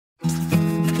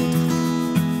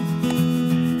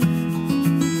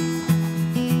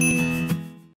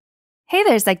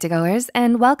Hey there, Psych2Goers,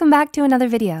 and welcome back to another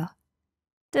video.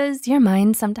 Does your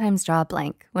mind sometimes draw a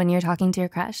blank when you're talking to your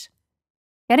crush?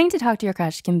 Getting to talk to your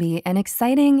crush can be an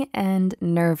exciting and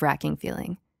nerve-wracking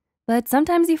feeling, but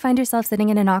sometimes you find yourself sitting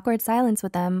in an awkward silence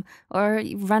with them or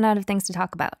you've run out of things to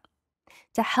talk about.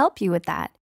 To help you with that,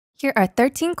 here are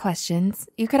 13 questions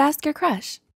you could ask your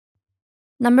crush.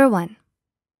 Number 1,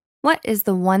 what is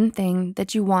the one thing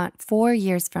that you want 4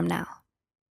 years from now?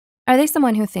 Are they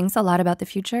someone who thinks a lot about the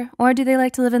future, or do they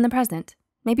like to live in the present?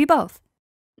 Maybe both.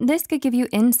 This could give you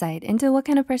insight into what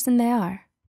kind of person they are.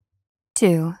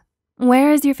 2,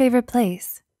 where is your favorite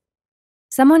place?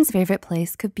 Someone's favorite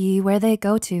place could be where they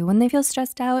go to when they feel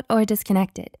stressed out or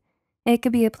disconnected. It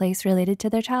could be a place related to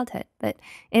their childhood, but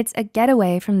it's a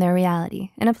getaway from their reality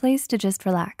and a place to just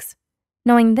relax.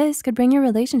 Knowing this could bring your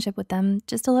relationship with them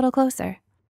just a little closer.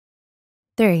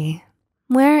 3,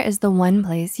 where is the one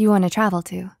place you wanna travel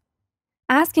to?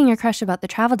 Asking your crush about the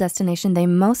travel destination they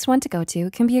most want to go to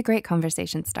can be a great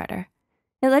conversation starter.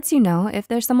 It lets you know if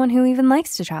there's someone who even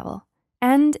likes to travel.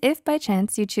 And if by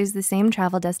chance you choose the same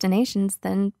travel destinations,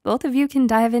 then both of you can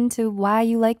dive into why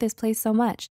you like this place so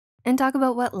much and talk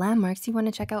about what landmarks you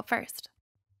wanna check out first.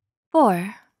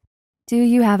 4, do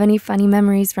you have any funny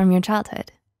memories from your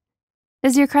childhood?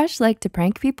 Does your crush like to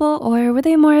prank people, or were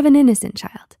they more of an innocent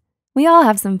child? We all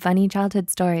have some funny childhood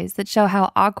stories that show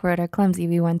how awkward or clumsy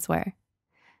we once were.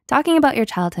 Talking about your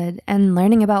childhood and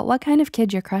learning about what kind of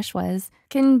kid your crush was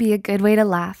can be a good way to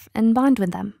laugh and bond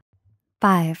with them.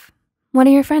 5, what are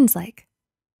your friends like?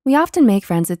 We often make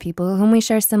friends with people whom we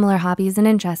share similar hobbies and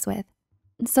interests with.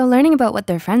 So learning about what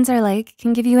their friends are like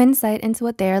can give you insight into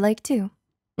what they are like too.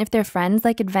 If their friends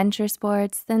like adventure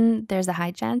sports, then there's a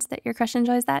high chance that your crush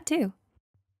enjoys that too.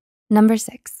 Number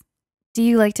 6, do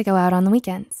you like to go out on the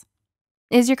weekends?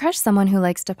 Is your crush someone who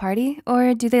likes to party,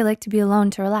 or do they like to be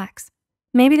alone to relax?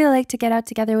 Maybe they like to get out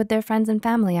together with their friends and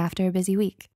family after a busy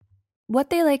week. What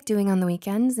they like doing on the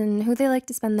weekends and who they like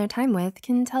to spend their time with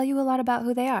can tell you a lot about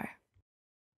who they are.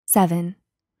 7,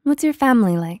 what's your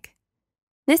family like?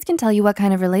 This can tell you what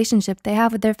kind of relationship they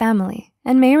have with their family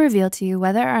and may reveal to you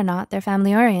whether or not they're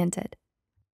family-oriented.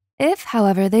 If,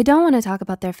 however, they don't wanna talk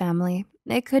about their family,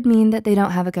 it could mean that they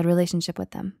don't have a good relationship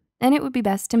with them, and it would be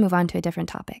best to move on to a different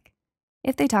topic.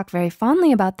 If they talk very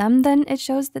fondly about them, then it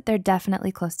shows that they're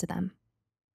definitely close to them.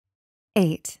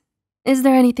 8, is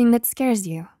there anything that scares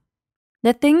you?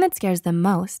 The thing that scares them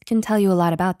most can tell you a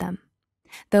lot about them.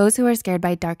 Those who are scared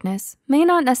by darkness may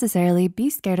not necessarily be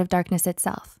scared of darkness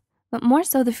itself, but more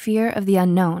so the fear of the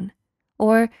unknown.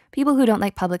 Or people who don't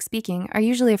like public speaking are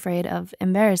usually afraid of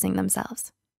embarrassing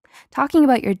themselves. Talking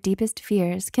about your deepest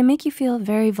fears can make you feel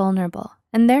very vulnerable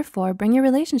and therefore bring your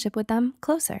relationship with them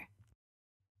closer.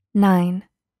 9,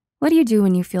 what do you do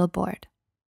when you feel bored?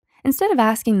 Instead of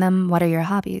asking them, what are your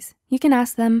hobbies? You can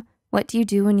ask them, what do you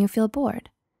do when you feel bored?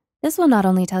 This will not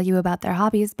only tell you about their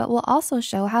hobbies, but will also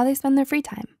show how they spend their free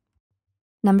time.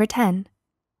 Number 10,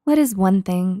 what is one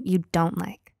thing you don't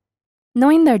like?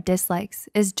 Knowing their dislikes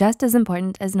is just as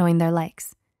important as knowing their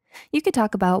likes. You could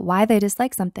talk about why they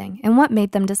dislike something and what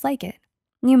made them dislike it.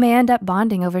 You may end up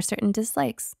bonding over certain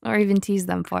dislikes or even tease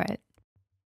them for it.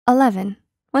 11,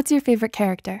 what's your favorite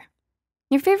character?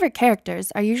 Your favorite characters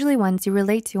are usually ones you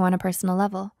relate to on a personal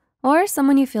level or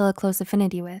someone you feel a close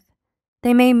affinity with.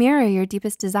 They may mirror your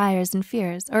deepest desires and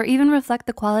fears or even reflect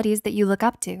the qualities that you look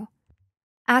up to.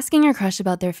 Asking your crush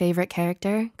about their favorite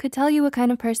character could tell you what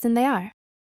kind of person they are.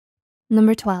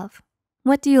 Number 12,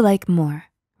 what do you like more,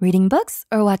 reading books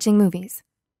or watching movies?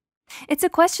 It's a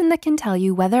question that can tell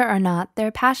you whether or not they're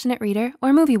a passionate reader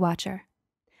or movie watcher.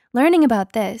 Learning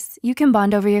about this, you can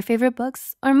bond over your favorite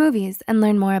books or movies and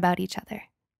learn more about each other.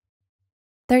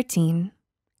 13,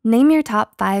 name your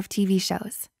top 5 TV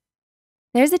shows.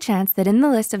 There's a chance that in the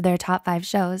list of their top 5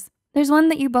 shows, there's one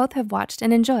that you both have watched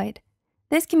and enjoyed.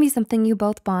 This can be something you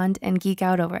both bond and geek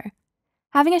out over.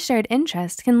 Having a shared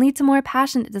interest can lead to more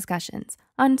passionate discussions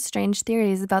on strange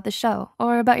theories about the show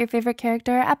or about your favorite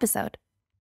character or episode.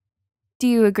 Do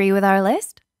you agree with our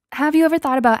list? Have you ever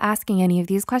thought about asking any of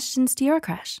these questions to your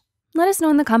crush? Let us know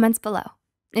in the comments below.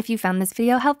 If you found this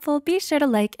video helpful, be sure to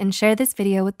like and share this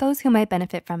video with those who might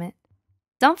benefit from it.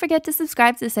 Don't forget to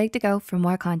subscribe to Psych2Go for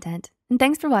more content. And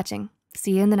thanks for watching.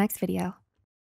 See you in the next video.